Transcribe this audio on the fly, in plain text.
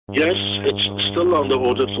Yes, it's still on the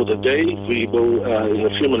order for the day. We will, in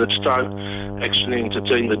a few minutes' time, actually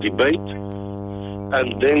entertain the debate.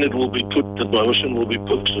 And then the motion will be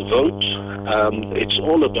put to vote. It's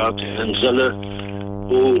all about Helen Zille,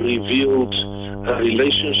 who revealed a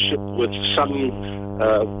relationship with some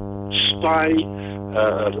spy,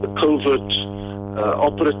 covert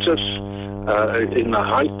operative in a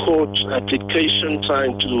high court application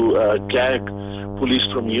trying to gag police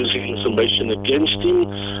from using information against him.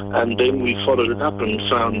 And then we followed it up and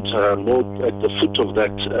found more at the foot of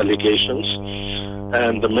that allegations.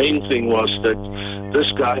 And the main thing was that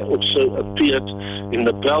this guy also appeared in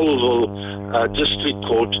the Belleville District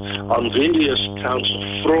Court on various counts of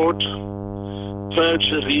fraud,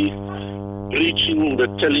 perjury, breaching the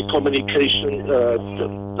telecommunication,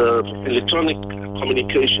 the Electronic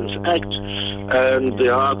Communications Act, and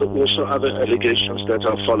there are also other allegations that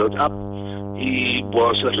are followed up. He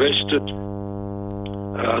was arrested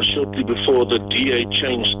shortly before the DA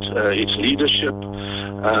changed its leadership.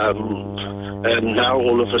 And now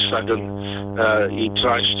all of a sudden he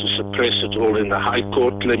tries to suppress it all in the High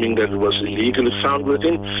Court, claiming that it was illegally found with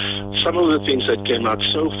him. Some of the things that came out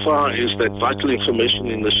so far is that vital information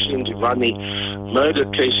in the Shindivani murder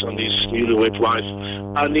case on his newlywed wife,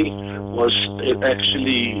 Annie, was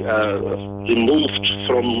actually removed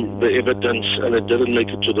from the evidence and it didn't make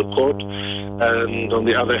it to the court. And on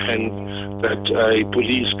the other hand, that a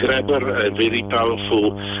police grabber, a very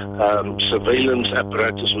powerful surveillance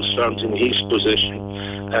apparatus was found in his possession,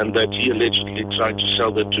 and that he allegedly tried to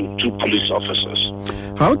sell that to 2 police officers.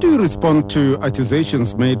 How do you respond to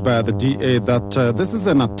accusations made by the DA that this is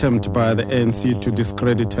an attempt by the ANC to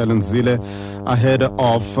discredit Helen Zille ahead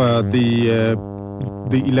of the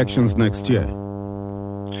elections next year?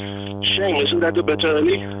 Shame, isn't that a bit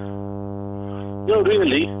early? No,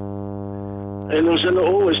 really. Helen Zille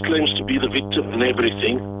always claims to be the victim in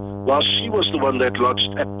everything, while she was the one that lodged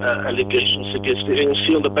allegations against the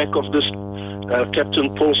ANC on the back of this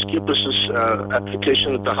Captain Paul Skipper's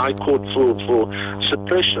application at the High Court for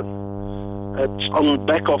suppression. It's on the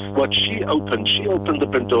back of what she opened. She opened the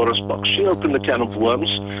Pandora's box. She opened the can of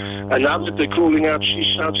worms, and now that they're crawling out, she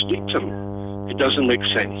shouts victim. It doesn't make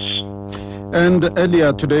sense. And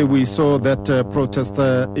earlier today we saw that protest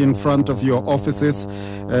in front of your offices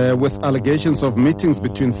with allegations of meetings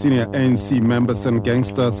between senior ANC members and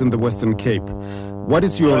gangsters in the Western Cape. What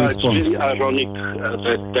is your response? It's very ironic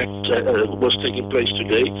that was taking place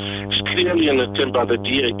today. It's clearly an attempt by the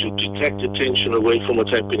DA to detract attention away from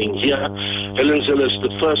what's happening here. Helen Zille is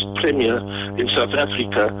the first premier in South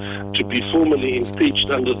Africa to be formally impeached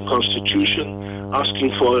under the Constitution,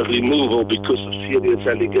 asking for a removal because of serious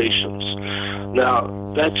allegations. Now,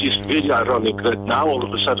 that is very ironic that now all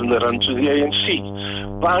of a sudden they run to the ANC.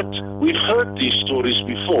 But we've heard these stories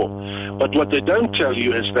before. But what they don't tell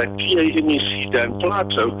you is that PAMEC Dan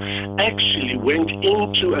Plato actually went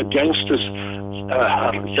into a gangster's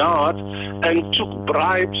yard and took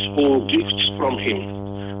bribes or gifts from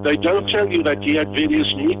him. They don't tell you that he had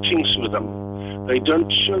various meetings with them. They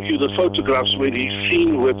don't show you the photographs where he's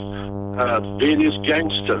seen with various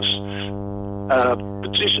gangsters.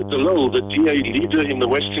 Patricia de Lille, the DA leader in the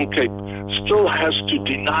Western Cape, still has to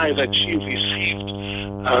deny that she received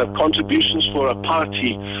contributions for a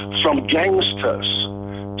party from gangsters,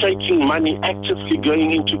 taking money, actively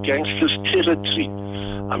going into gangsters' territory.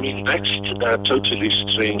 I mean, that's totally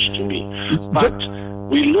strange to me. But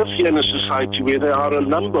we live here in a society where there are a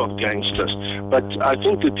number of gangsters, but I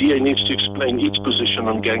think the DA needs to explain its position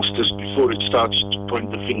on gangsters before it starts to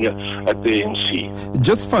point the finger at the ANC.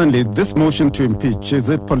 Just finally, this motion to impeach, is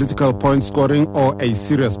it political point scoring or a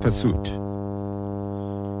serious pursuit?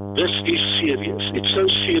 This is serious. It's so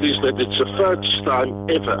serious that it's the first time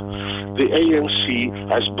ever the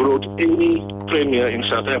ANC has brought any premier in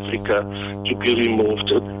South Africa to be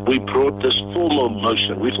removed. We brought this formal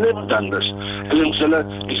motion. We've never done this. Helen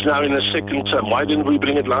Zille is now in her second term. Why didn't we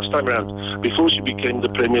bring it last time around, before she became the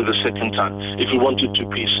premier the second time, if we wanted to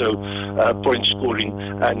be so point scoring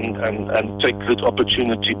and take the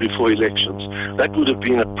opportunity before elections? That would have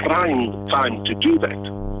been a prime time to do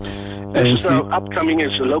that. So upcoming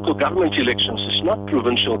is the local government elections. It's not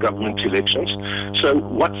provincial government elections. So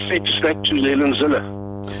what fetch that to Helen Zille?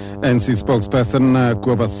 ANC spokesperson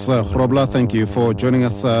Cobus Grobler, thank you for joining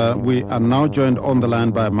us. We are now joined on the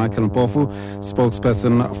line by Micheal Mpofu,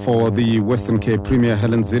 spokesperson for the Western Cape Premier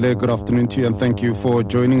Helen Zille. Good afternoon to you and thank you for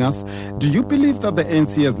joining us. Do you believe that the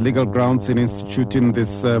ANC has legal grounds in instituting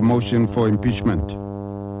this motion for impeachment?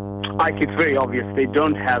 I think it's very obvious they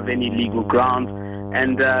don't have any legal grounds.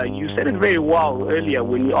 And you said it very well earlier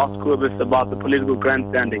when you asked Cobus about the political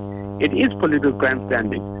grandstanding. It is political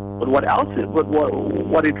grandstanding. But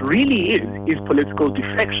what it really is political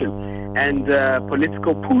deflection and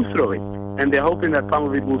political poo throwing, and they're hoping that some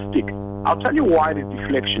of it will stick. I'll tell you why the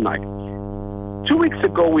deflection, Ike. 2 weeks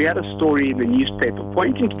ago, we had a story in the newspaper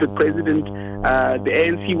pointing to the president, the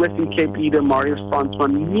ANC Western Cape leader, Marius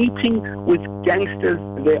Fransman, meeting with gangsters.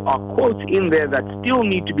 There are quotes in there that still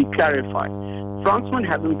need to be clarified. Fransman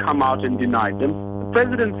hasn't come out and denied them. The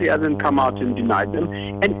presidency hasn't come out and denied them.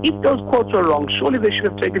 And if those quotes are wrong, surely they should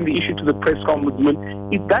have taken the issue to the press ombudsman.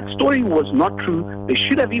 If that story was not true, they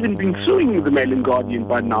should have even been suing the Mail and Guardian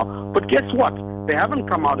by now. But guess what? They haven't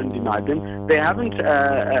come out and denied them. They haven't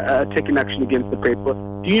taken action against the paper.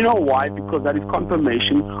 Do you know why? Because that is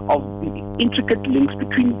confirmation of the intricate links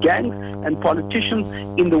between gangs and politicians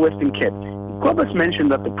in the Western Cape. Cobus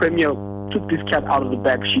mentioned that the Premier took this cat out of the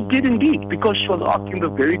bag. She did indeed, because she was asking the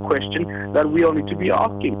very question that we all need to be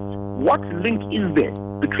asking. What link is there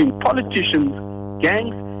between politicians,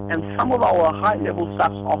 gangs, and some of our high-level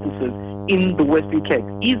SAPS officers in the Western Cape?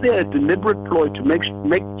 Is there a deliberate ploy to make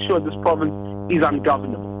sure this province is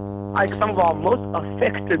ungovernable? Like, some of our most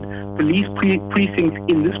affected police precincts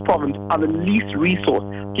in this province are the least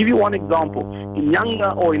resourced. Give you one example. In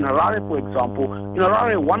Nyanga or in Harare, for example, in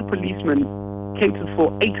Harare, one policeman caters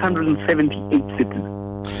for 878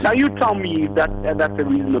 citizens. Now you tell me that's a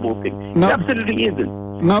reasonable thing. No. It absolutely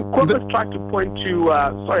isn't. No, Cobus tried to point to,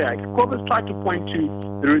 Cobus tried to point to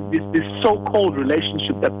this so-called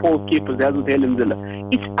relationship that Paul Skeepers has with Helen Zille.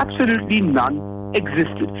 It's absolutely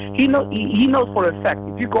non-existent. He knows for a fact,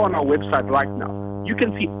 if you go on our website right now, you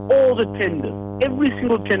can see all the tenders, every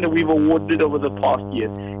single tender we've awarded over the past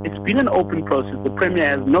years. It's been an open process. The Premier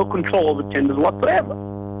has no control over tenders whatsoever.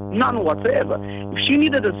 None whatsoever. If she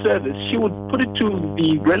needed a service, she would put it to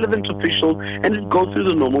the relevant official and it go through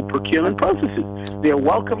the normal procurement processes. They are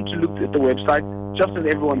welcome to look at the website just as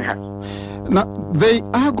everyone has. Now, they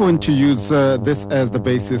are going to use this as the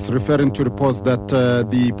basis, referring to reports that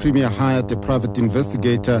the Premier hired a private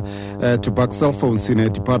investigator to bug cell phones in her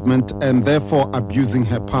department and therefore abusing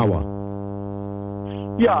her power.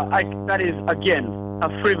 Yeah, that is, again, a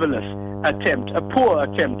frivolous attempt, a poor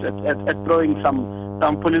attempt at throwing some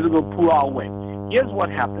political poo our way. Here's what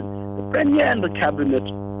happened. The Premier and the Cabinet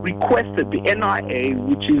requested the NIA,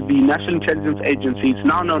 which is the National Intelligence Agency, it's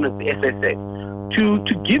now known as the SSA,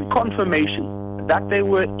 to give confirmation that they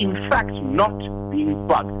were in fact not being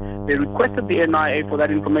bugged. They requested the NIA for that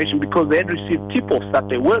information because they had received tip-offs that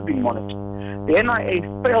they were being monitored. The NIA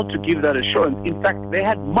failed to give that assurance. In fact, they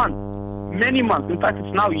had months, many months, in fact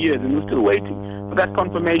it's now years, and we're still waiting for that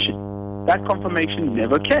confirmation. That confirmation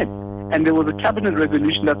never came. And there was a cabinet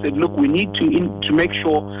resolution that said, look, we need to make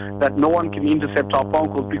sure that no one can intercept our phone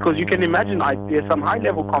calls, because you can imagine there's some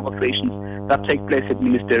high-level conversations that take place at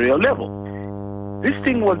ministerial level. This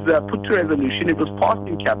thing was put to resolution, it was passed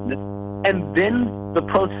in cabinet, and then the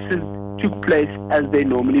processes took place as they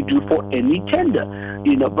normally do for any tender.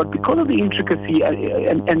 But because of the intricacy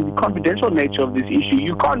and the confidential nature of this issue,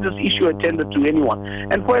 you can't just issue a tender to anyone.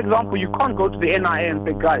 And for example, you can't go to the NIA and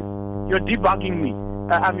say, guys, you're debugging me.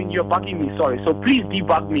 You're bugging me, sorry, so please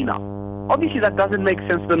debug me now. Obviously, that doesn't make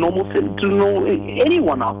sense to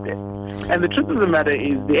anyone out there. And the truth of the matter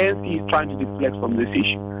is, the ANC is trying to deflect from this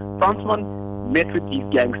issue. Fransman met with these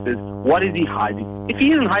gangsters. What is he hiding? If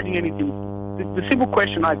he isn't hiding anything, the simple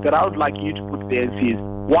question that I would like you to put to the ANC is,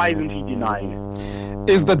 why isn't he denying it?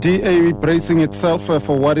 Is the DA bracing itself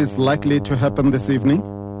for what is likely to happen this evening?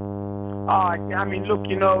 Look,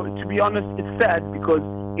 to be honest, it's sad because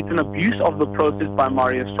it's an abuse of the process by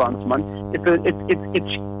Marius Fransman.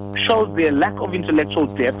 It shows their lack of intellectual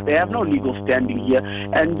depth. They have no legal standing here.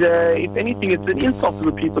 And if anything, it's an insult to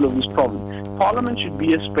the people of this province. Parliament should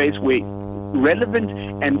be a space where relevant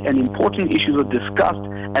and important issues are discussed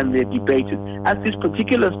and they're debated. At this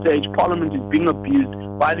particular stage, Parliament is being abused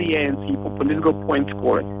by the ANC for political point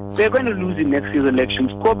scoring. They're going to lose in next year's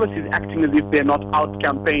elections. Cobus is acting as if they're not out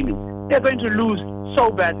campaigning. They're going to lose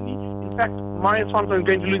so badly. In fact, Marius Fransman is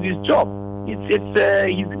going to lose his job.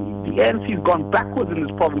 The ANC has gone backwards in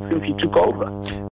this province since he took over.